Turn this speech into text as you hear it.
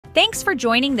Thanks for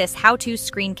joining this how-to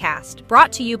screencast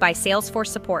brought to you by Salesforce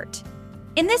Support.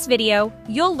 In this video,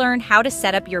 you'll learn how to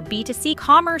set up your B2C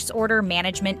Commerce order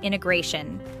management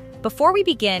integration. Before we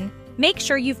begin, make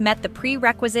sure you've met the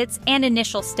prerequisites and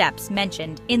initial steps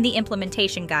mentioned in the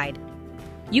implementation guide.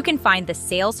 You can find the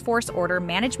Salesforce Order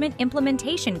Management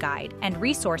Implementation Guide and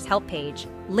Resource Help page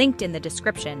linked in the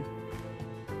description.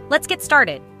 Let's get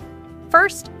started.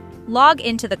 First, log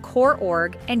into the core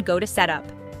org and go to Setup.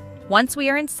 Once we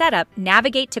are in Setup,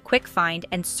 navigate to Quick Find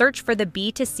and search for the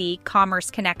B2C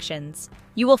Commerce Connections.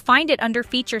 You will find it under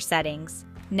Feature Settings.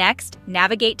 Next,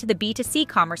 navigate to the B2C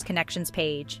Commerce Connections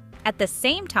page. At the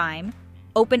same time,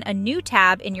 open a new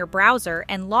tab in your browser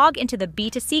and log into the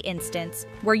B2C instance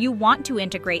where you want to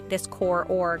integrate this core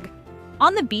org.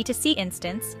 On the B2C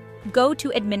instance, go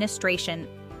to Administration,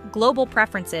 Global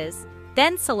Preferences,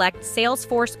 then select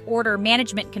Salesforce Order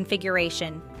Management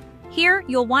Configuration. Here,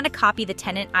 you'll want to copy the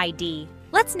tenant ID.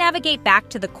 Let's navigate back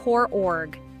to the core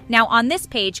org. Now on this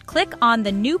page, click on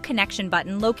the New Connection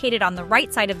button located on the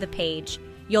right side of the page.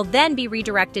 You'll then be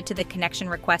redirected to the Connection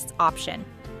Requests option.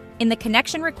 In the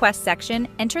Connection Request section,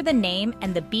 enter the name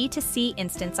and the B2C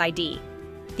instance ID.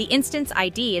 The instance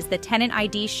ID is the tenant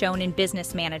ID shown in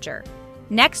Business Manager.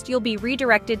 Next, you'll be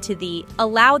redirected to the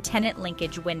Allow Tenant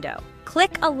Linkage window.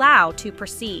 Click Allow to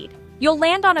proceed. You'll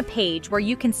land on a page where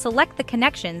you can select the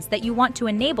connections that you want to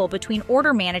enable between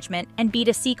order management and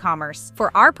B2C commerce.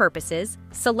 For our purposes,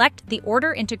 select the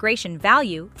order integration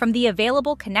value from the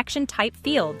available connection type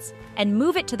fields and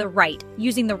move it to the right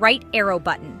using the right arrow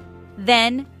button.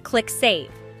 Then, click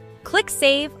Save. Click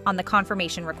Save on the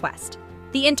confirmation request.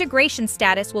 The integration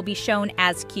status will be shown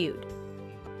as queued.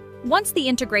 Once the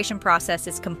integration process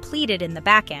is completed in the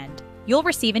backend, you'll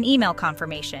receive an email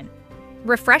confirmation.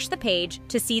 Refresh the page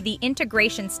to see the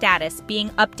integration status being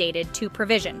updated to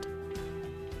provisioned.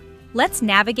 Let's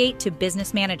navigate to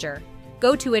Business Manager.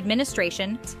 Go to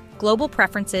Administration, Global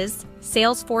Preferences,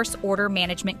 Salesforce Order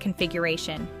Management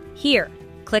Configuration. Here,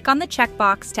 click on the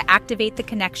checkbox to activate the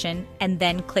connection and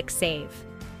then click Save.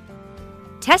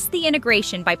 Test the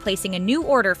integration by placing a new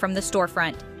order from the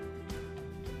storefront.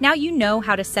 Now you know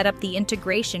how to set up the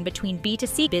integration between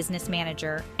B2C Business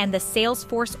Manager and the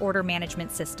Salesforce Order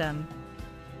Management System.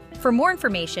 For more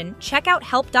information, check out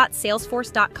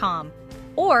help.salesforce.com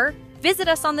or visit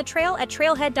us on the trail at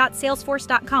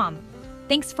trailhead.salesforce.com.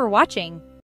 Thanks for watching.